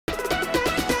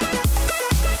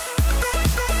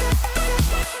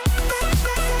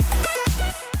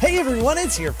Hey everyone,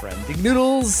 it's your friend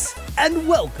Thinknoodles, and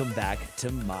welcome back to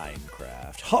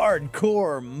Minecraft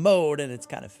Hardcore Mode. And it's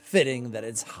kind of fitting that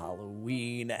it's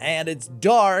Halloween and it's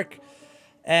dark,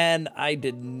 and I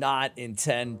did not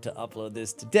intend to upload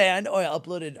this today. I know I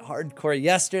uploaded Hardcore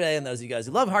yesterday, and those of you guys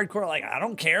who love Hardcore are like, I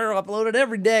don't care, I'll upload it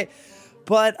every day.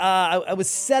 But I was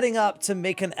setting up to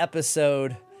make an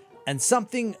episode, and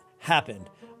something happened.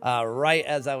 Right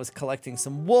as I was collecting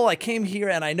some wool, I came here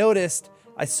and I noticed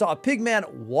I saw a pigman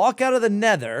walk out of the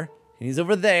nether. He's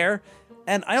over there.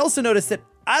 And I also noticed that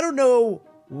I don't know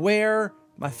where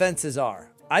my fences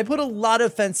are. I put a lot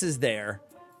of fences there,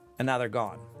 and now they're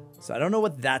gone. So I don't know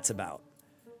what that's about.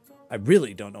 I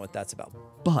really don't know what that's about.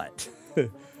 But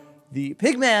the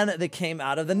pigman that came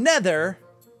out of the nether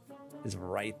is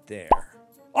right there.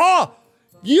 Oh!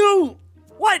 You!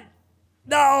 What?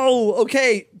 No!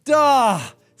 Okay, duh!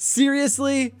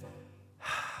 Seriously?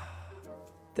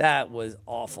 That was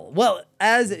awful. Well,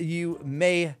 as you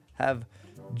may have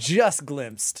just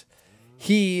glimpsed,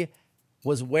 he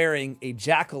was wearing a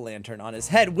jack-o'-lantern on his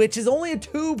head, which is only a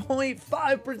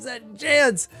 2.5%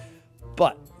 chance.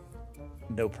 But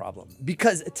no problem.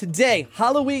 Because today,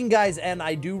 Halloween, guys, and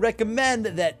I do recommend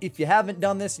that if you haven't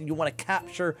done this and you want to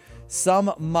capture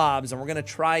some mobs, and we're going to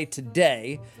try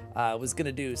today, I was going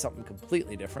to do something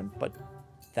completely different, but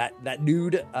that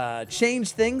dude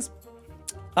changed things.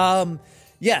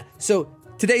 Yeah, so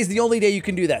today's the only day you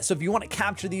can do that. So if you want to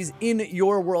capture these in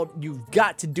your world, you've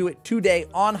got to do it today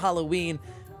on Halloween,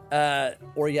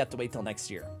 or you have to wait till next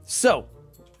year. So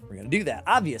we're gonna do that,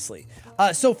 obviously.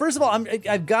 So first of all,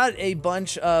 I've got a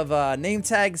bunch of name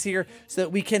tags here so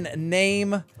that we can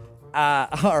name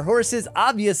our horses.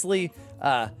 Obviously,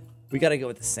 we got to go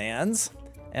with the Sands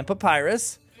and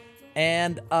Papyrus,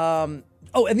 and oh,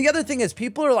 and the other thing is,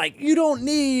 people are like, you don't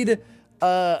need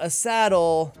a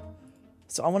saddle.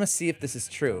 So I want to see if this is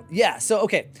true. Yeah, so,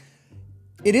 okay.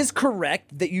 It is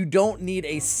correct that you don't need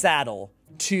a saddle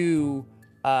to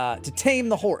tame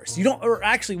the horse. You don't, or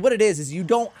actually what it is you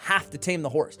don't have to tame the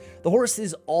horse. The horse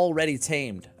is already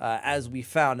tamed, as we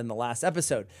found in the last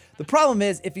episode. The problem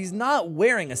is, if he's not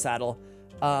wearing a saddle,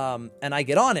 and I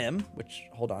get on him, which,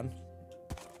 hold on,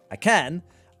 I can't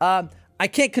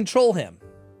control him.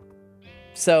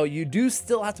 So you do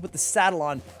still have to put the saddle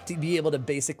on to be able to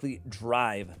basically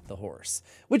drive the horse,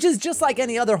 which is just like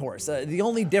any other horse. The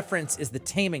only difference is the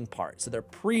taming part. So they're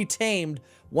pre-tamed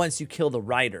once you kill the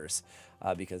riders,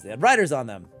 because they had riders on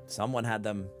them. Someone had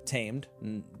them tamed,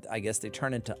 and I guess they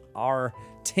turn into our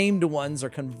tamed ones or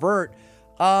convert.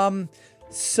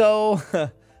 So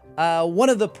one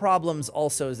of the problems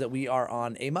also is that we are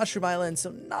on a mushroom island,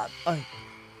 so not a...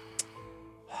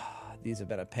 These have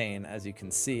been a pain, as you can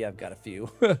see. I've got a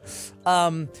few.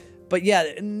 But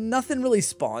yeah, nothing really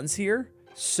spawns here.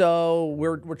 So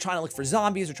we're trying to look for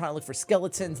zombies. We're trying to look for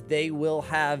skeletons. They will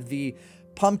have the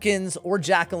pumpkins or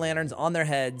jack-o'-lanterns on their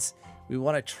heads. We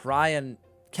want to try and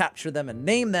capture them and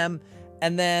name them,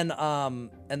 and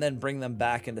then bring them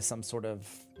back into some sort of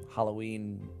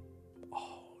Halloween.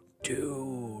 Oh,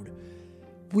 dude,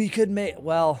 we could make,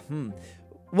 well,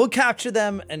 we'll capture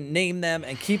them and name them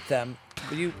and keep them.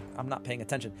 I'm not paying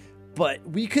attention, but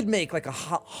we could make like a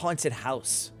haunted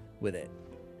house with it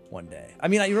one day. I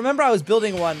mean, you remember I was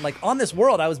building one, like on this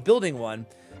world, I was building one.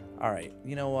 All right,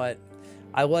 you know what?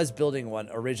 I was building one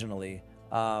originally,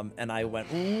 and I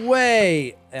went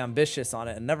way ambitious on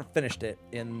it and never finished it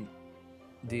in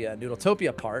the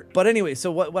Noodletopia part. But anyway,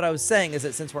 so what I was saying is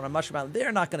that since we're on a mushroom island,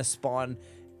 they're not going to spawn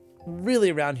really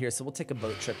around here, so we'll take a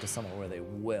boat trip to somewhere where they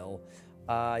will.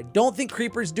 I don't think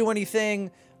creepers do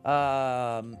anything.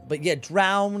 But yeah,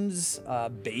 drowns,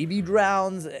 baby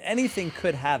drowns, anything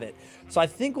could have it. So I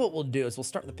think what we'll do is we'll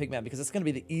start with the pigman, because it's going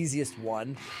to be the easiest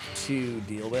one to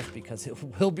deal with because it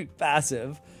will be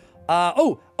passive.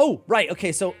 Oh, right.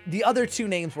 Okay. So the other two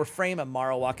names were Frame and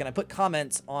Marowak, and I put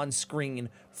comments on screen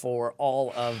for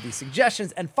all of the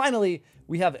suggestions. And finally,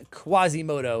 we have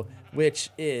Quasimodo,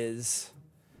 which is,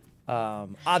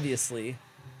 obviously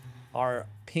our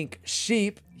pink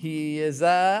sheep. He is,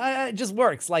 it just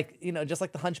works, like, you know, just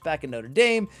like the Hunchback in Notre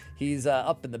Dame. He's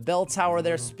up in the bell tower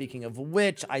there. Speaking of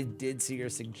which, I did see your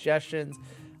suggestions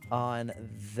on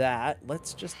that.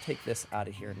 Let's just take this out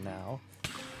of here now.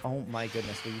 Oh my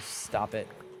goodness, will you stop it?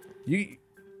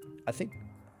 I think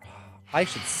I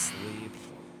should sleep.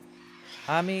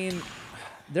 I mean,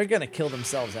 they're gonna kill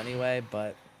themselves anyway,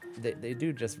 but they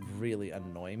do just really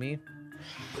annoy me.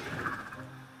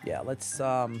 Yeah, let's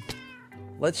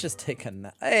just take a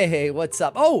nap. Hey, what's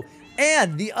up? Oh,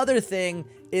 and the other thing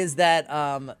is that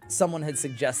someone had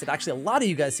suggested, actually a lot of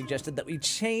you guys suggested, that we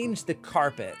change the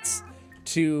carpets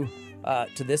to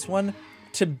this one.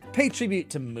 to pay tribute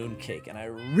to Mooncake, and I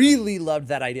really loved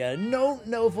that idea. I don't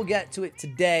know if we'll get to it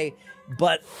today,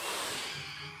 but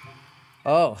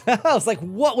oh, I was like,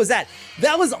 what was that?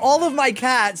 That was all of my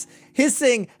cats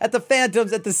hissing at the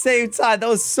phantoms at the same time. That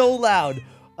was so loud.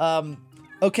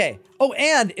 Okay. Oh,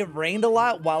 and it rained a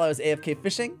lot while I was AFK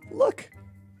fishing. Look,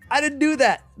 I didn't do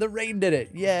that. The rain did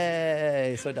it.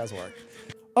 Yay. So it does work.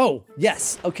 Oh,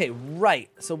 yes. Okay, right.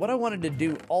 So what I wanted to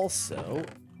do also,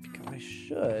 I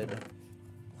should,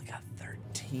 I got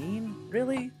 13,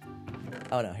 really?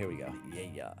 Oh no, here we go.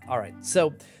 Yeah. All right.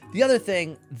 So the other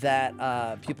thing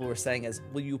that people were saying is,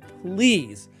 will you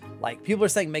please, like, people are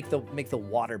saying make the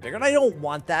water bigger, and I don't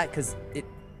want that because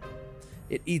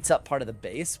it eats up part of the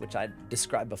base, which I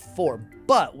described before.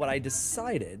 But what I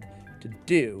decided to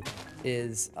do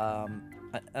is, I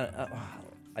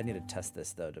need to test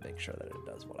this though to make sure that it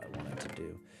does what I want it to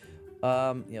do.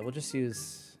 Yeah, I'll just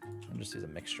use a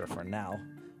mixture for now.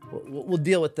 We'll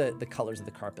deal with the colors of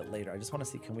the carpet later. I just want to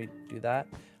see, can we do that?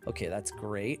 Okay, that's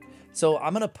great. So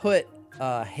I'm gonna put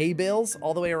hay bales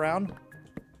all the way around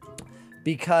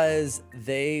because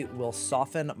they will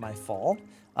soften my fall.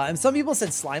 And some people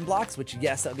said slime blocks, which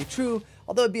yes, that would be true.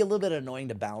 Although it'd be a little bit annoying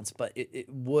to bounce, but it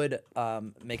would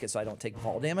make it so I don't take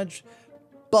fall damage.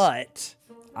 But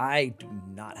I do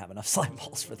not have enough slime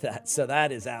balls for that, so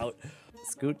that is out.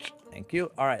 Scooch, thank you.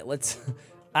 All right, let's.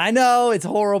 I know it's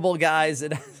horrible, guys.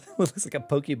 It looks like a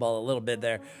Pokeball a little bit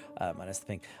there, minus the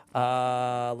pink.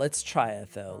 Let's try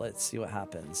it though. Let's see what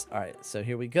happens. All right, so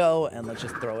here we go, and let's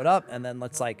just throw it up, and then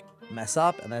let's like mess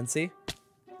up, and then see,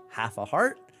 half a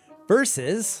heart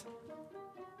versus.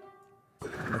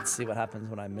 Let's see what happens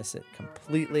when I miss it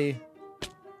completely.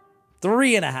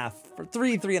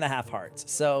 3.5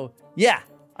 hearts. So yeah,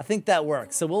 I think that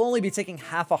works. So we'll only be taking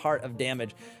half a heart of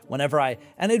damage whenever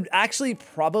and it'd actually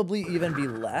probably even be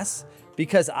less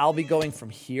because I'll be going from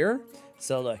here.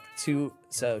 So look, two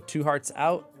hearts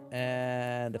out,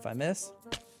 and if I miss,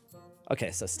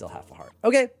 okay, so still half a heart.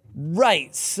 Okay,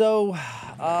 right. So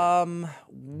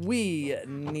we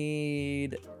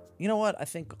need, you know what? I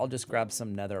think I'll just grab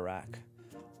some netherrack.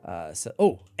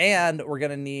 And we're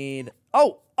gonna need,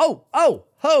 ho.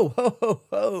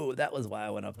 That was why I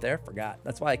went up there, forgot.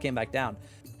 That's why I came back down.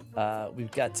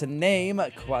 We've got to name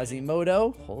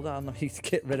Quasimodo. Hold on, let me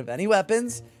get rid of any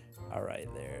weapons. All right,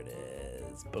 there it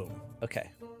is, boom. Okay,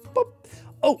 boop.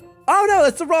 Oh no,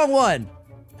 that's the wrong one.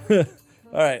 All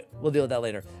right, we'll deal with that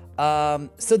later.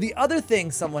 So the other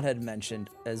thing someone had mentioned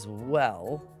as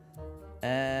well,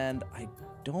 and I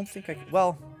don't think I can,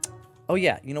 well, oh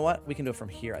yeah, you know what? We can do it from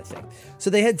here, I think. So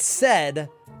they had said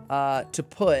to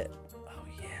put, oh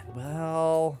yeah,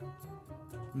 well,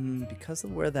 because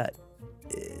of where that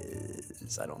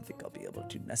is, I don't think I'll be able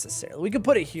to necessarily. We could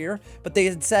put it here, but they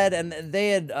had said, and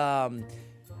they had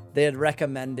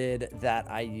recommended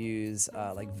that I use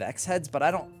like Vex heads, but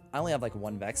I only have like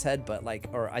one Vex head, but like,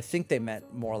 or I think they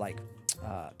meant more like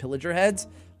pillager heads,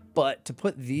 but to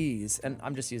put these, and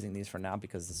I'm just using these for now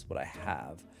because this is what I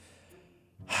have.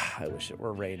 I wish it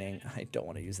were raining. I don't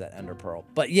want to use that ender pearl,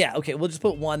 but yeah, okay, we'll just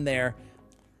put one there,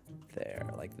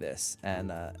 like this,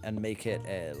 and make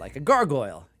it like a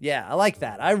gargoyle. Yeah, I like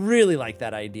that. I really like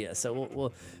that idea.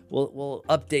 So we'll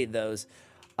update those.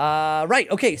 Right.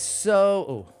 Okay.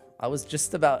 So I was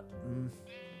just about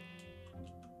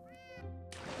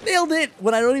nailed it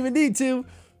when I don't even need to.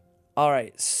 All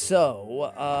right.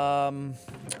 So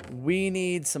we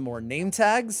need some more name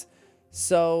tags.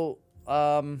 So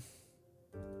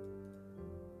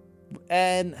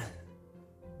and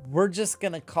we're just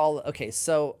gonna call it, okay,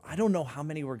 so I don't know how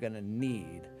many we're gonna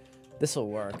need. This will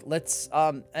work. Let's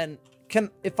all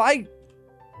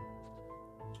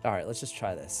right, let's just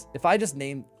try this. If I do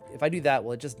that,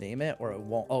 will it just name it or it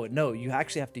won't? Oh no, you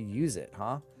actually have to use it,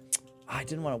 huh? I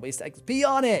didn't want to waste XP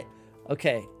on it.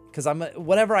 Okay, because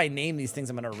whatever I name these things,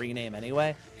 I'm gonna rename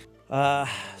anyway.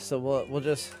 So we'll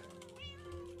just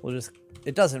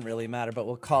it doesn't really matter, but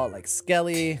we'll call it like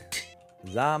Skelly,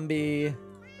 Zombie,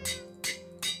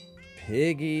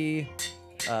 Piggy,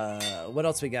 what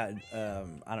else we got? I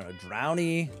don't know,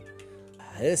 Drowny,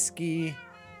 Husky,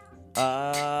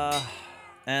 and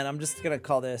I'm just gonna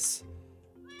call this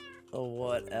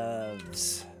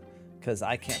whatevs, because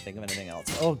I can't think of anything else.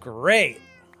 Oh, great!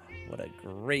 What a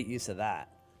great use of that.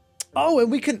 Oh,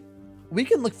 and we can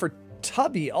look for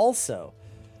Tubby also.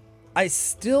 I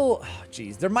still,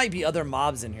 geez, there might be other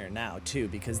mobs in here now too,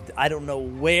 because I don't know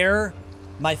where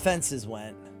my fences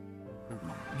went.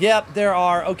 Yep, there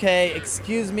are. Okay,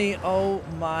 excuse me. Oh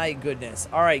my goodness.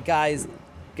 All right, guys,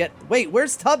 wait,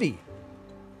 where's Tubby?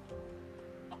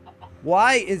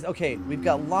 Why is, okay, we've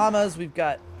got llamas, we've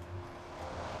got,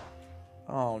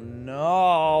 oh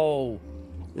no.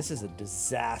 This is a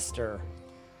disaster.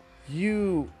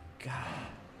 You, God.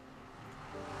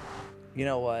 You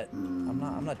know what?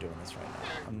 I'm not doing this right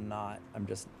now. I'm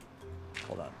just,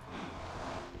 hold on.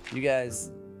 You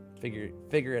guys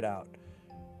figure it out.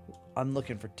 I'm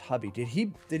looking for Tubby. Did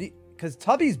he, because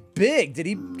Tubby's big. Did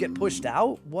he get pushed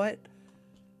out? What?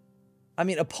 I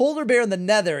mean, a polar bear in the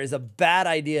nether is a bad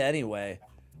idea anyway.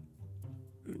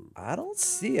 I don't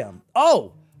see him.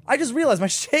 Oh, I just realized my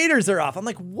shaders are off. I'm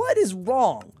like, what is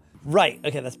wrong? Right.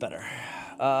 Okay, that's better.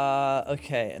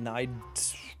 Okay, and now I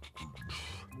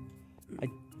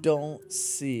don't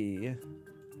see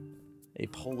a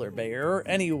polar bear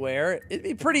anywhere. It'd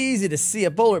be pretty easy to see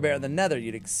a polar bear in the nether,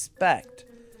 you'd expect.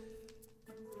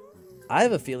 I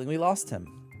have a feeling we lost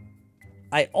him.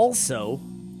 I also...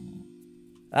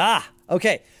 Ah,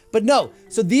 okay. But no,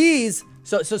 so these...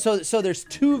 So there's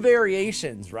two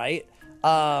variations, right?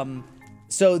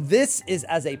 So this is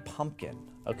as a pumpkin,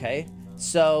 okay?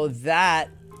 So that,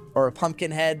 or a pumpkin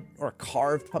head, or a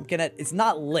carved pumpkin head, it's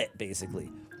not lit,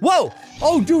 basically. Whoa!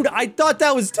 Oh, dude, I thought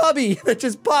that was Tubby that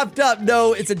just popped up.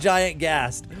 No, it's a giant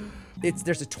ghast.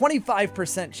 There's a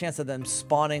 25% chance of them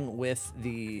spawning with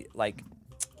the, like,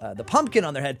 the pumpkin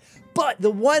on their head. But the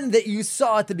one that you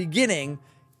saw at the beginning,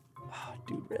 oh,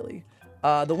 dude, really?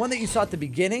 The one that you saw at the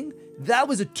beginning, that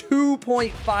was a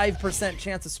 2.5%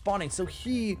 chance of spawning. So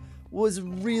he was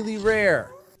really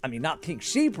rare. I mean, not pink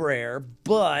sheep rare,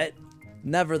 but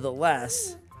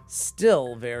nevertheless,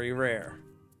 still very rare.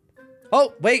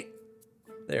 Oh, wait.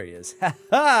 There he is. Ha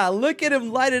ha! Look at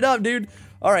him light it up, dude.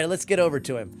 All right, let's get over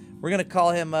to him. We're going to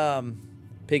call him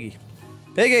Piggy.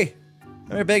 Piggy!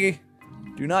 Come here, Piggy.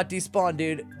 Do not despawn,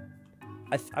 dude.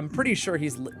 I'm pretty sure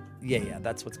he's... Yeah,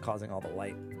 that's what's causing all the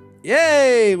light.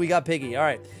 Yay! We got Piggy. All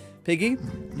right. Piggy,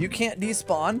 you can't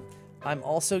despawn. I'm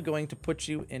also going to put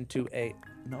you into a...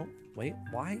 No, wait,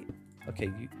 why?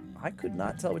 Okay, I could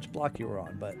not tell which block you were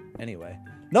on, but anyway.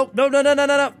 Nope, no.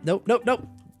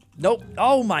 Nope.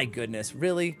 Oh my goodness,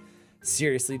 really?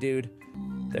 Seriously, dude?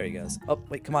 There he goes. Oh,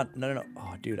 wait, come on. No.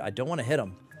 Oh, dude, I don't want to hit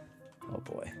him. Oh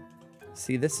boy.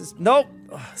 See, this is... Nope!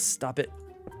 Ugh, stop it.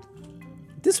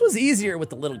 This was easier with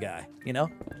the little guy, you know?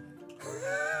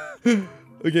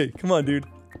 Okay, come on, dude.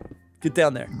 Get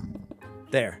down there.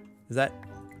 There. Is that...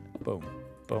 Boom.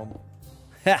 Boom.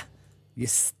 Ha! You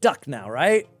stuck now,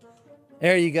 right?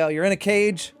 There you go. You're in a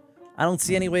cage. I don't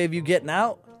see any way of you getting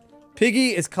out.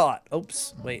 Piggy is caught.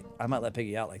 Oops. Wait, I might let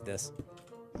Piggy out like this.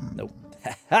 Nope.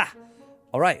 Ha!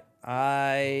 All right.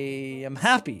 I am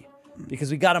happy because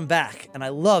we got him back, and I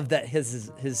love that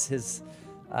his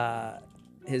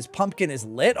pumpkin is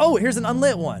lit. Oh, here's an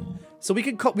unlit one. So we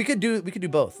could do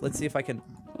both. Let's see if I can.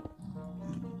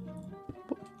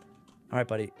 All right,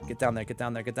 buddy. Get down there. Get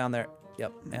down there. Get down there.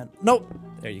 Yep. And nope.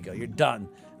 There you go. You're done.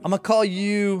 I'm gonna call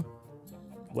you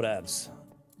whatevs.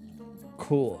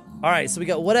 Cool. All right. So we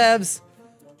got whatevs,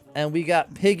 and we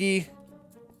got Piggy,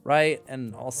 right?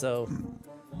 And also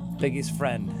Piggy's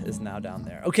friend is now down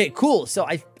there. Okay. Cool. So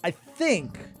I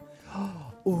think.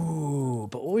 Ooh,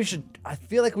 but I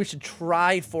feel like we should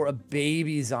try for a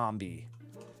baby zombie,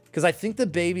 because I think the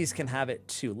babies can have it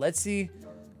too. Let's see.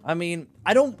 I mean,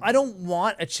 I don't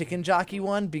want a chicken jockey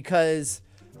one because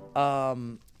I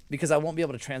won't be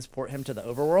able to transport him to the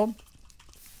overworld.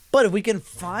 But if we can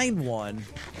find one,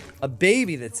 a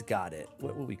baby that's got it,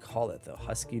 what would we call it though?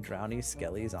 Husky, drowny,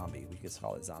 skelly, zombie. We could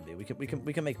call it zombie. We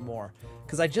can make more,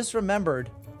 because I just remembered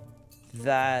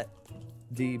that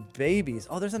the babies.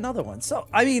 Oh, there's another one. So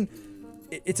I mean,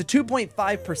 it's a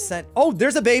 2.5%. Oh,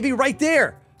 there's a baby right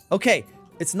there. Okay.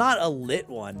 It's not a lit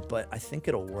one, but I think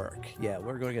it'll work. Yeah,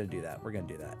 we're going to do that. We're going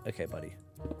to do that. Okay, buddy.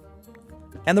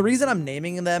 And the reason I'm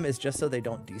naming them is just so they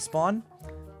don't despawn.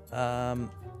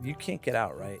 You can't get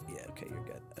out, right? Yeah, okay, you're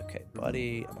good. Okay,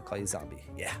 buddy. I'm going to call you Zombie.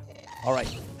 Yeah. All right.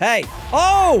 Hey.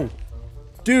 Oh!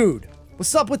 Dude.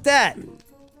 What's up with that?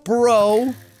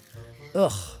 Bro.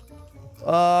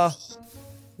 Ugh.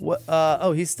 What?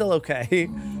 Oh, he's still okay.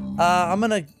 I'm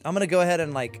gonna go ahead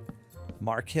and, like,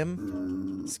 mark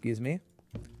him. Excuse me.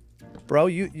 Bro,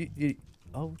 you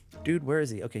oh, dude, where is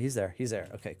he? Okay, he's there. He's there.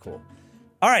 Okay, cool.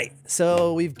 All right,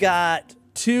 so we got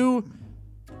two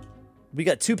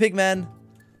pigmen,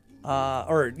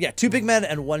 two pigmen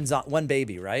and one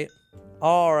baby, right?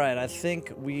 All right, I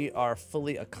think we are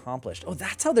fully accomplished. Oh,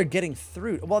 that's how they're getting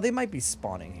through. Well, they might be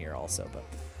spawning here also, but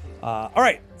all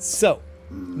right. So,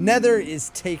 Nether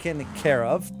is taken care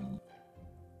of.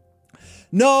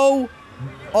 No.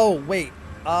 Oh, wait.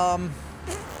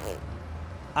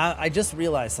 I just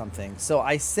realized something. So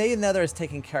I say Nether is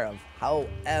taken care of.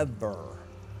 However,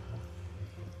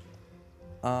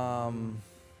 I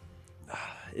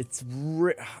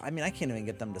mean, I can't even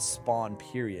get them to spawn,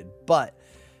 period. But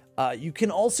You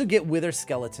can also get wither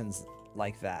skeletons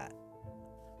like that.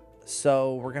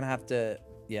 So we're going to have to,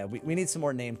 yeah, we need some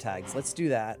more name tags. Let's do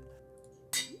that.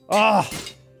 Oh,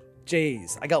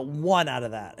 jeez. I got one out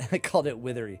of that. I called it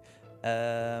withery.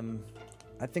 I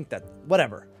think that,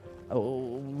 whatever.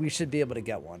 Oh, we should be able to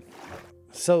get one.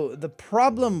 So the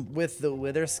problem with the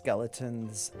wither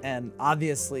skeletons, and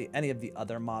obviously any of the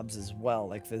other mobs as well,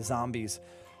 like the zombies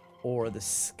or the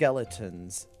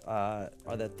skeletons, are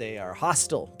that they are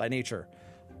hostile by nature.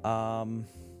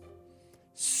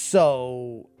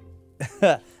 So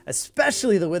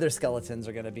especially the wither skeletons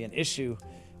are going to be an issue,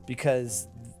 because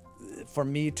for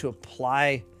me to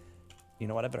apply, you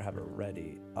know what, I better have it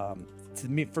ready. For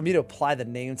me to apply the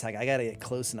name tag, I got to get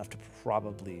close enough to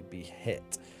probably be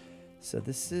hit. So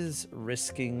this is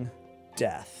risking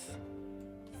death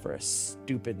for a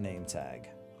stupid name tag.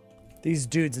 These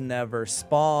dudes never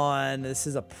spawn. This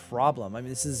is a problem. I mean,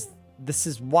 this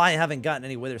is why I haven't gotten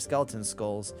any wither skeleton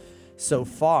skulls so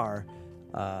far,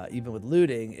 even with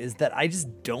looting, is that I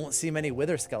just don't see many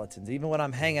wither skeletons. Even when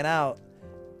I'm hanging out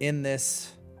in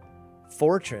this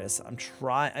fortress, I'm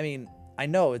trying. I mean, I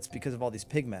know it's because of all these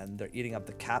pigmen. They're eating up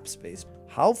the cap space.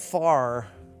 How far?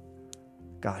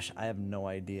 Gosh, I have no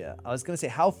idea. I was going to say,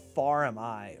 how far am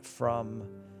I from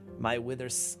my wither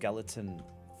skeleton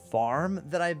farm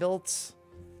that I built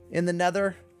in the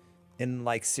Nether in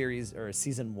like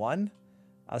season 1?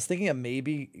 I was thinking of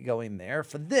maybe going there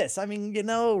for this. I mean, you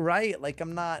know, right? Like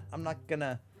I'm not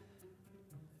gonna,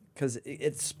 because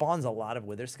it spawns a lot of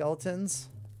wither skeletons.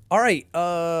 All right.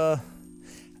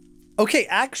 Okay,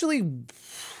 actually,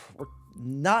 we're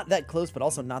not that close, but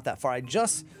also not that far. I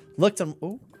just looked on.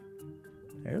 Oh,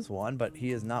 there's one, but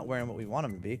he is not wearing what we want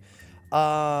him to be.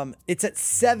 It's at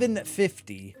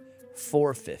 750,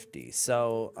 450.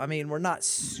 So, I mean, we're not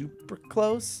super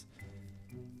close,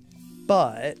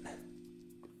 but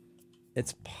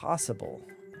it's possible.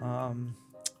 Man.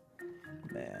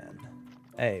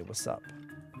 Hey, what's up?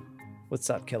 What's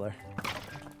up, killer?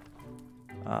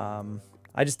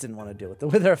 I just didn't want to deal with the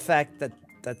wither effect.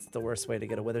 That's the worst way to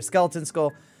get a wither skeleton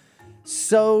skull.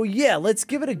 So, yeah, let's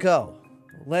give it a go.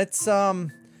 Let's, so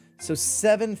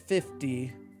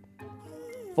 750,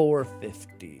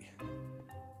 450.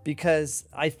 Because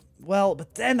well,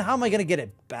 but then how am I going to get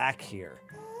it back here?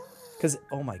 Because,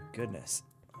 oh my goodness.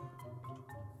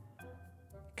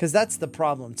 Because that's the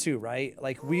problem too, right?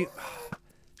 Like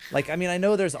I mean, I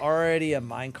know there's already a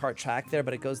minecart track there,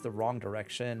 but it goes the wrong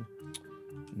direction.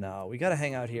 No, we got to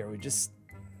hang out here. We just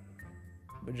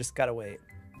got to wait.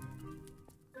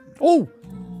 Oh,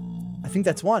 I think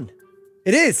that's one.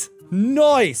 It is.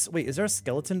 Nice. Wait, is there a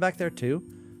skeleton back there too?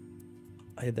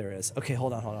 Oh, there is. Okay,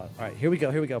 hold on. All right, here we go.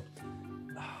 Oh, dude.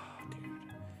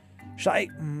 Should I?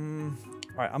 All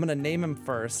right, I'm gonna name him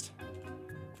first.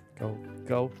 Go.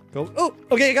 Oh,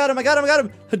 okay, I got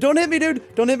him. Don't hit me,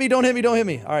 dude. Don't hit me.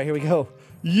 All right, here we go.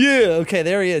 Yeah. Okay,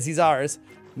 there he is. He's ours.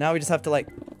 Now we just have to like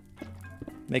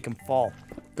make him fall.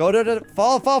 Go to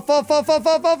fall.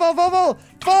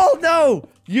 No.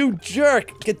 You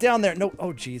jerk! Get down there. No.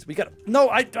 Oh, jeez. We got. No,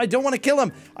 I don't want to kill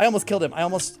him. I almost killed him.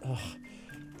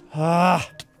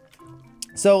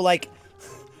 So like,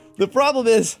 the problem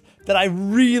is that I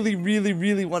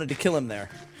really wanted to kill him there.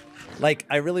 Like,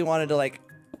 I really wanted to like.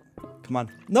 Come on.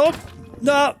 Nope.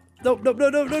 No.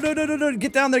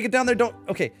 Get down there. Don't.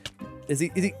 Okay. Is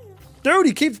he? Dude,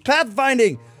 he keeps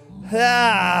pathfinding.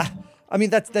 I mean,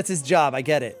 that's his job. I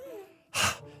get it.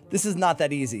 This is not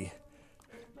that easy.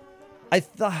 I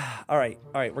thought, all right,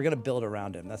 we're gonna build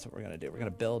around him. That's what we're gonna do. We're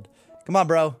gonna build. Come on,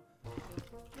 bro.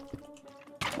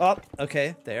 Oh,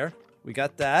 okay, there. We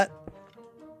got that.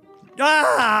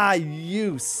 Ah,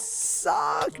 you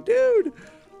suck, dude.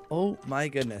 Oh my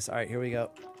goodness. All right, here we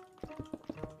go.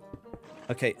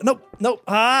 Okay, nope.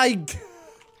 Hi.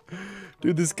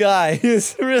 Dude, this guy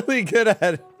is really good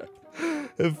at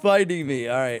finding me.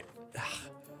 All right.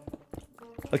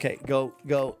 Okay,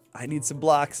 go. I need some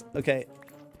blocks. Okay.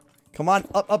 Come on,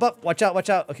 up. Watch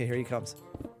out. Okay, here he comes.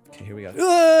 Okay, here we go.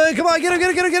 Come on, get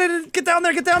him. Get down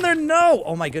there. No.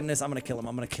 Oh my goodness, I'm gonna kill him.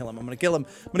 I'm gonna kill him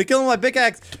with my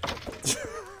pickaxe.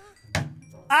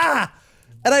 Ah!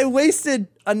 And I wasted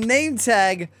a name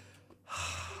tag.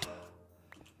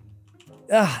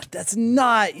 That's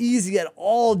not easy at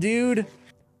all, dude.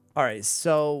 All right,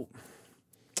 so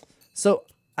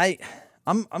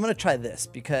I'm gonna try this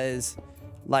because,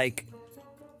 like,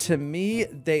 to me,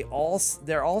 they're all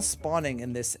spawning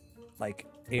in this like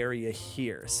area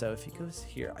here. So if he goes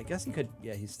here, I guess he could.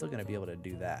 Yeah, he's still gonna be able to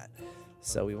do that.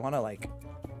 So we want to like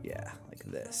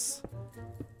this.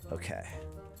 Okay,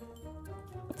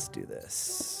 let's do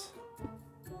this.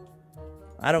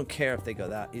 I don't care if they go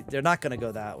that. They're not gonna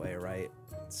go that way, right?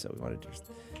 So we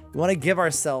want to give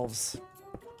ourselves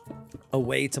a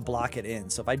way to block it in.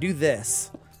 So if I do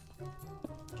this,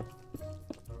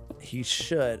 he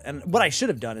should. And what I should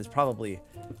have done is probably,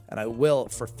 and I will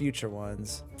for future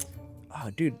ones. Oh,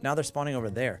 dude, now they're spawning over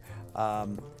there.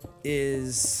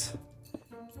 Is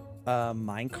a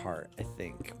minecart, I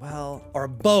think. Well, or a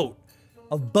boat.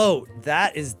 A boat.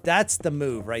 That's the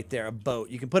move right there. A boat.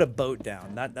 You can put a boat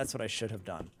down. That's what I should have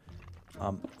done.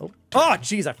 Oh,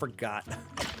 jeez, I forgot.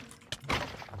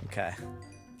 Okay.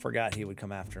 Forgot he would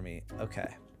come after me. Okay.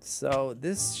 So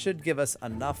this should give us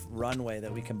enough runway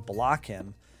that we can block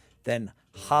him, then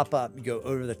hop up, go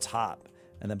over the top,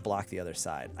 and then block the other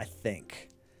side, I think.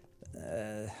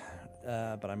 But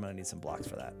I'm gonna need some blocks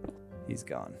for that. He's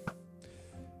gone.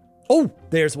 Oh,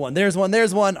 there's one, there's one,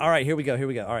 there's one. All right, here we go, here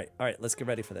we go. All right, let's get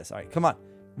ready for this. All right, come on.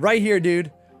 Right here,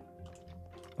 dude.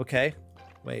 Okay,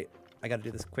 wait, I gotta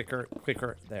do this quicker.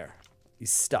 There,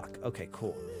 he's stuck. Okay,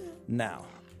 cool. Now,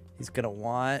 he's gonna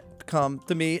want to come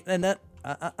to me. Na.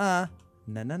 Ha!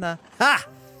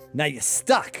 Now you're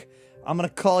stuck. I'm gonna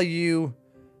call you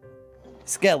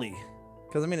Skelly.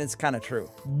 Because, I mean, it's kind of true.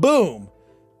 Boom!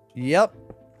 Yep.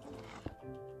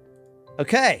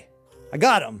 Okay. I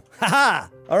got him. Haha!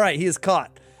 Alright, he is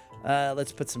caught.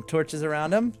 Let's put some torches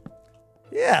around him.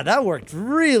 Yeah, that worked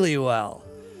really well.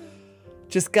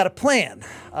 Just got a plan.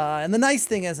 And the nice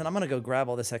thing is, and I'm going to go grab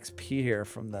all this XP here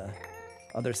from the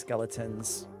other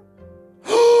skeletons.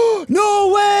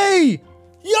 No way!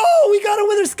 Yo, we got a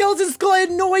wither skeleton skull. I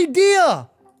had no idea.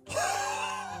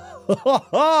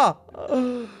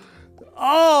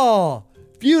 Oh,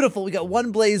 beautiful. We got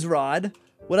one blaze rod.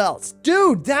 What else?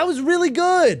 Dude, that was really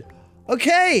good.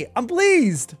 Okay, I'm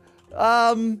pleased.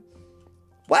 Wow.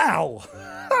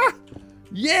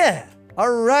 Yeah.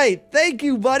 All right. Thank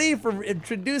you, buddy, for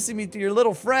introducing me to your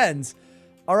little friends.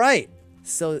 All right.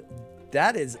 So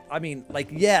that is, I mean, like,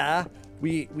 yeah,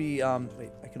 wait,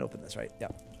 I can open this, right? Yeah.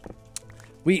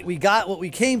 We got what we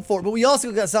came for, but we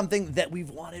also got something that we've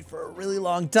wanted for a really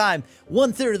long time.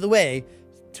 1/3 of the way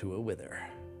to a wither.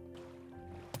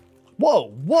 Whoa,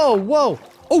 whoa, whoa.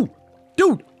 Oh,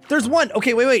 dude, there's one.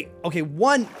 Okay, wait. Okay,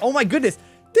 one. Oh my goodness.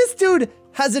 This dude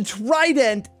has a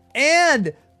trident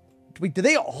and, wait, do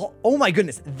they all? Oh my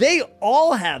goodness. They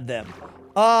all have them.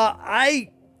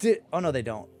 I did. Oh no, they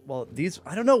don't. Well, these,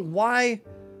 I don't know why.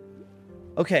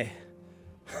 Okay.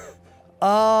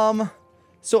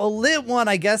 So a lit one,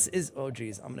 I guess, is, oh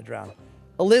geez, I'm gonna drown.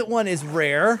 A lit one is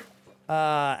rare,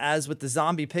 as with the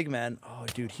zombie pigman. Oh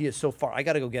dude, he is so far. I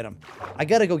gotta go get him. I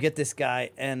gotta go get this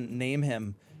guy and name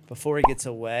him before he gets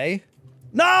away.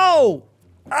 No!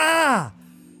 Ah!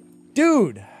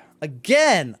 Dude,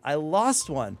 again, I lost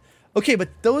one. Okay, but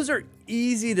those are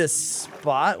easy to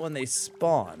spot when they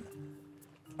spawn.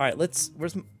 All right,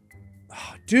 where's my,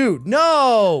 oh, dude,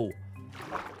 no!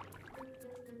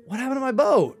 What happened to my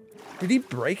boat? Did he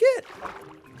break it?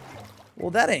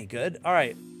 Well, that ain't good. All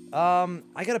right.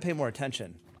 I gotta pay more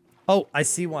attention. Oh, I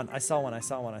see one. I saw one. I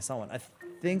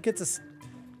think it's a...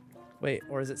 Wait,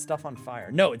 or is it stuff on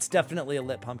fire? No, it's definitely a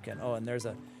lit pumpkin. Oh, and there's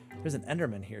an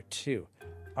Enderman here too.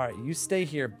 All right, you stay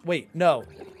here. Wait, no.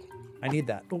 I need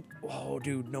that. Oh,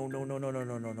 dude. No.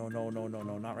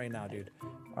 Not right now, dude.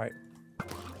 All right.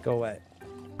 Go away.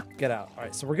 Get out. All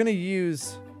right, so we're gonna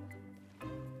use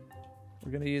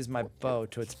my bow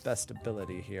to its best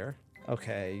ability here.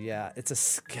 Okay, yeah, it's a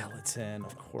skeleton.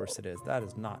 Of course it is. That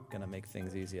is not gonna make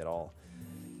things easy at all.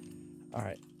 All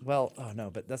right, well, oh no,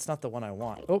 but that's not the one I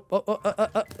want.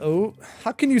 Oh,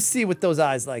 how can you see with those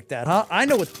eyes like that, huh? I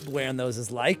know what wearing those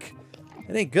is like.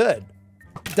 It ain't good.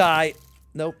 Die.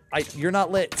 Nope, you're not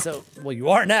lit, so, well, you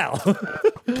are now.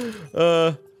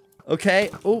 Okay,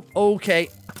 oh, okay.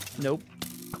 Nope.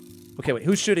 Okay, wait,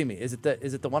 who's shooting me? Is it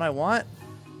the one I want?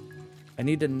 I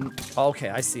need to, okay,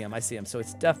 I see him. So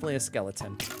it's definitely a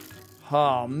skeleton.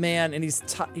 Oh man, and he's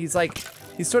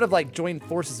sort of like joined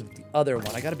forces with the other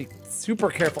one. I gotta be super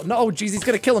careful. No, geez, he's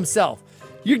gonna kill himself.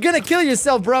 You're gonna kill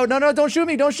yourself, bro. No, don't shoot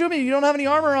me. Don't shoot me. You don't have any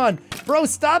armor on. Bro,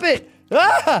 stop it.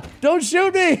 Ah, don't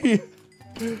shoot me.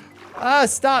 Ah,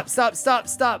 stop.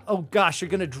 Oh gosh, you're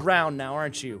gonna drown now,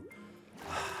 aren't you?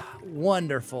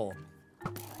 Wonderful.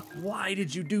 Why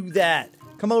did you do that?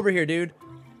 Come over here, dude.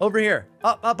 Over here.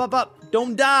 Up.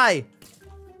 Don't die.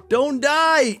 Don't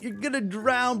die. You're gonna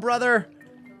drown, brother.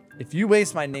 If you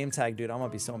waste my name tag, dude, I'm gonna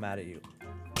be so mad at you.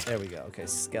 There we go. Okay,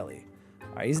 Skelly.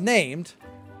 All right, he's named.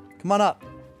 Come on up.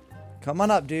 Come on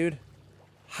up, dude.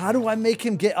 How do I make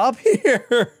him get up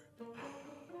here?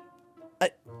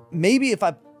 Maybe if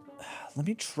let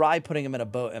me try putting him in a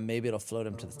boat and maybe it'll float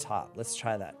him to the top. Let's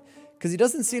try that. Because he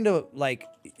doesn't seem to, like,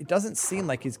 it doesn't seem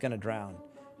like he's gonna drown.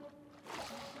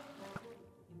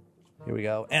 Here we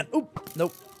go. And, oop,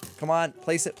 nope. Come on,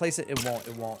 place it, place it. It won't,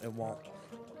 it won't, it won't.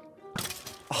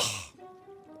 Oh.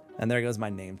 And there goes my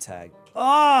name tag.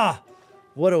 Ah,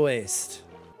 what a waste.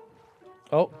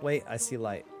 Oh, wait, I see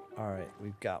light. All right,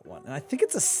 we've got one. And I think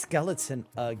it's a skeleton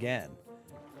again.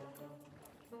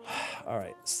 All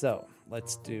right, so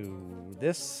let's do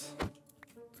this.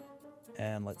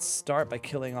 And let's start by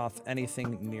killing off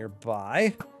anything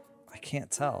nearby. I can't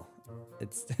tell.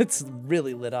 It's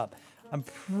really lit up. I'm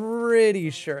pretty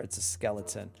sure it's a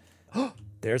skeleton.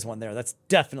 There's one there. That's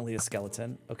definitely a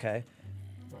skeleton. Okay.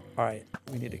 All right,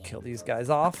 we need to kill these guys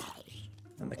off.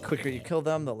 And the quicker you kill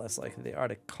them, the less likely they are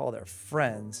to call their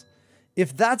friends.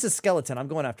 If that's a skeleton, I'm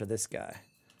going after this guy.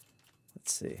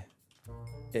 Let's see.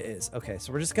 It is. Okay,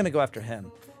 so we're just going to go after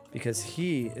him because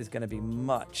he is going to be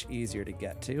much easier to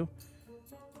get to.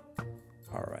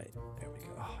 All right. There we go.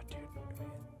 Oh, dude.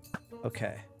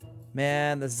 Okay.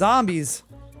 Man, the zombies.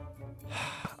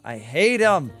 I hate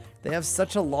them. They have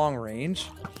such a long range.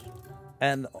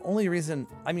 And the only reason,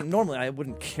 I mean, normally I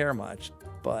wouldn't care much,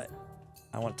 but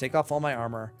I want to take off all my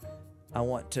armor. I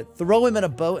want to throw him in a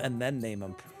boat and then name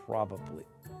him probably.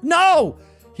 No!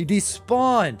 He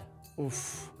despawned.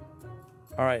 Oof.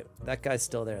 All right, that guy's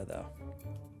still there though.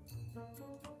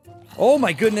 Oh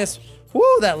my goodness.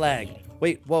 Whoo, that lag.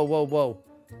 Wait, whoa, whoa, whoa.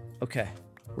 Okay,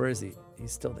 where is he?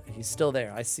 He's still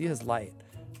there. I see his light.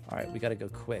 All right, we gotta go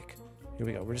quick. Here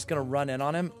we go. We're just gonna run in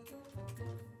on him.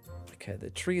 Okay,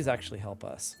 the trees actually help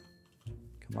us.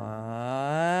 Come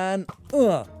on.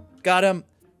 Got him.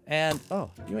 And,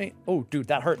 oh, you ain't, oh, dude,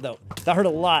 that hurt though. That hurt a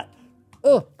lot.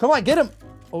 Come on, get him.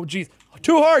 Oh, geez.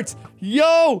 2 hearts.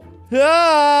 Yo.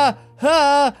 Ah,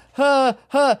 ha, ha,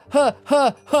 ha, ha,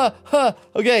 ha, ha, ha.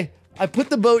 Okay, I put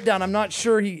the boat down. I'm not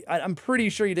sure I'm pretty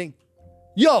sure he didn't.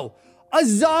 Yo, a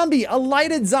zombie, a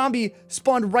lighted zombie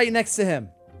spawned right next to him.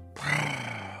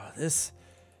 This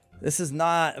is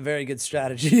not a very good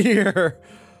strategy here.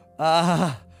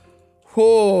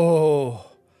 Whoa.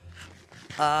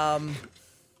 I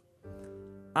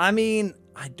mean,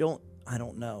 I don't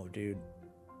know, dude.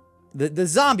 The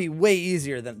zombie way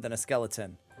easier than a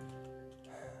skeleton.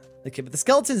 Okay, but the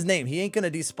skeleton's name, he ain't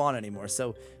gonna despawn anymore.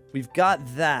 So we've got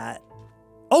that.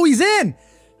 Oh, he's in!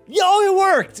 Yo, it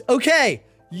worked! Okay,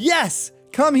 yes!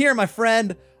 Come here, my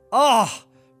friend. Oh,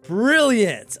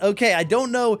 brilliant. Okay, I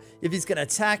don't know if he's gonna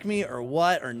attack me or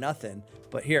what or nothing.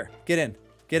 But here, get in,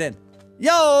 get in.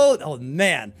 Yo! Oh,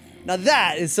 man. Now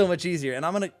that is so much easier. And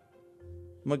I'm gonna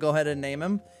go ahead and name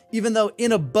him. Even though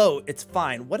in a boat, it's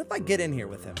fine. What if I get in here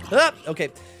with him? Ah, okay,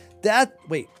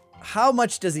 wait, how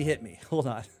much does he hit me? Hold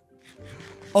on.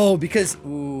 Oh, because,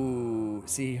 ooh,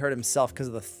 see, he hurt himself because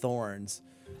of the thorns.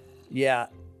 Yeah,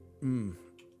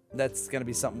 that's gonna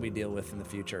be something we deal with in the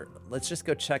future. Let's just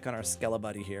go check on our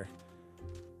Skelebuddy here.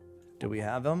 Do we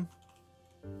have him?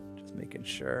 Just making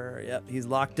sure. Yep, he's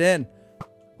locked in.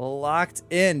 Locked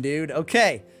in, dude.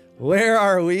 Okay, where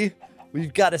are we?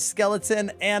 We've got a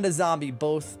skeleton and a zombie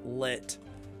both lit.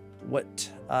 What?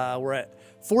 We're at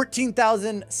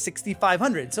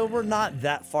 14,600. So we're not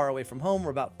that far away from home.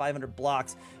 We're about 500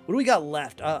 blocks. What do we got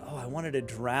left? Oh, I wanted a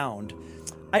drowned.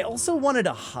 I also wanted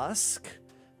a husk,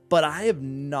 but I have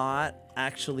not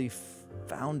actually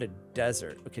found a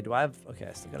desert. Okay, do I have? Okay,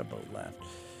 I still got a boat left.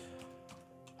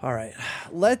 All right,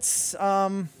 let's. I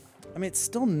mean, it's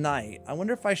still night. I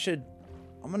wonder if I should.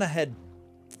 I'm gonna head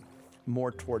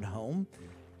more toward home,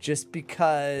 just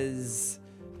because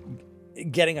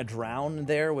getting a drown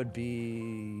there would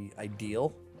be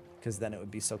ideal, because then it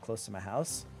would be so close to my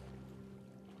house.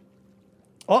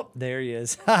 Oh, there he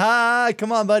is. Haha,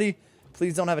 come on, buddy.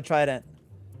 Please don't have a trident.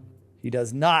 He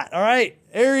does not. All right,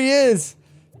 there he is.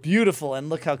 Beautiful, and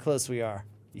look how close we are.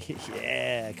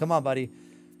 Yeah, come on, buddy.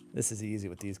 This is easy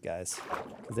with these guys,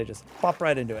 because they just pop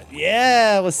right into it.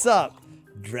 Yeah, what's up,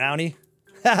 drowny?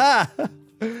 Haha.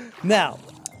 Now,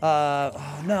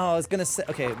 no, I was gonna say,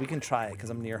 okay, we can try it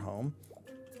because I'm near home.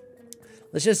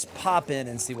 Let's just pop in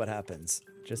and see what happens,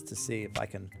 just to see if I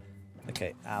can.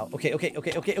 Okay, ow.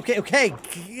 Okay.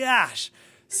 Gosh.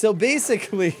 So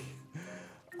basically,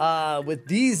 with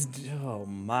these, oh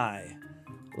my,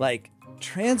 like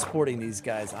transporting these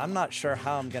guys, I'm not sure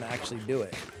how I'm gonna actually do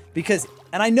it, because,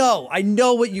 and I know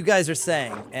what you guys are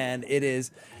saying, and it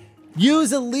is,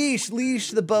 use a leash,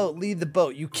 leash the boat, leave the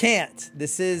boat. You can't.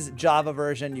 This is Java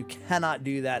version. You cannot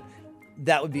do that.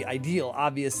 That would be ideal,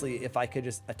 obviously, if I could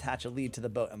just attach a lead to the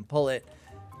boat and pull it,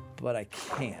 but I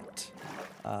can't.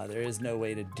 There is no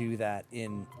way to do that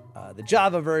in the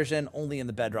Java version, only in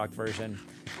the Bedrock version.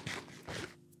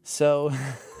 So,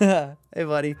 hey,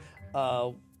 buddy.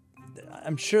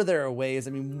 I'm sure there are ways.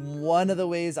 I mean, one of the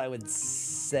ways I would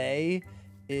say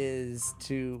is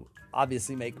to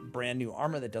obviously make brand new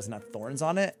armor that doesn't have thorns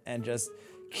on it, and just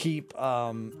keep, you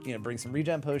know, bring some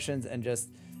regen potions and just,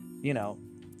 you know,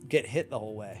 get hit the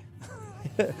whole way.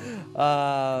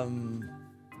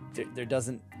 There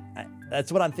doesn't,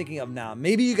 that's what I'm thinking of now.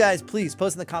 Maybe you guys, please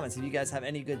post in the comments if you guys have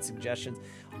any good suggestions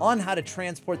on how to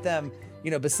transport them,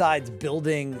 you know, besides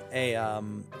building a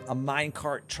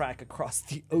minecart track across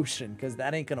the ocean, because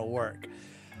that ain't gonna work.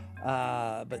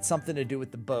 But something to do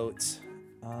with the boats.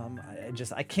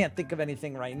 I can't think of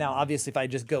anything right now. Obviously, if I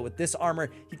just go with this armor,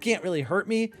 he can't really hurt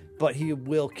me, but he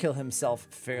will kill himself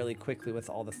fairly quickly with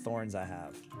all the thorns I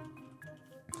have.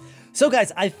 So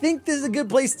guys, I think this is a good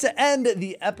place to end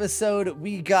the episode.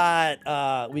 We got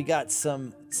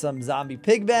some zombie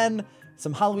pigmen,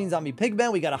 some Halloween zombie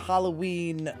pigmen. We got a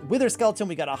Halloween wither skeleton.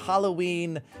 We got a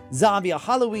Halloween zombie, a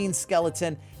Halloween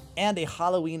skeleton, and a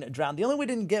Halloween drown. The only one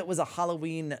we didn't get was a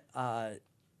Halloween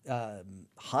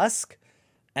husk,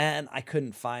 and I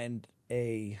couldn't find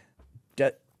a.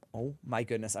 Oh my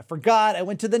goodness, I forgot. I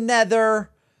went to the Nether.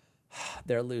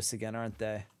 They're loose again, aren't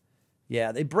they?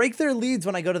 Yeah, they break their leads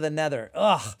when I go to the Nether.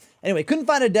 Ugh. Anyway, couldn't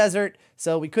find a desert,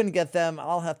 so we couldn't get them.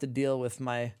 I'll have to deal with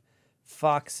my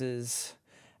foxes.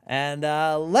 And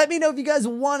let me know if you guys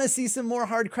want to see some more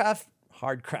hardcore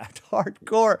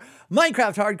Minecraft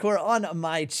hardcore on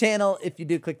my channel. If you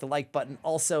do, click the like button.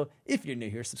 Also, if you're new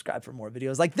here, subscribe for more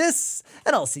videos like this.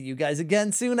 And I'll see you guys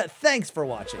again soon. Thanks for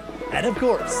watching. And of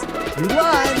course, Noodle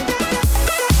on!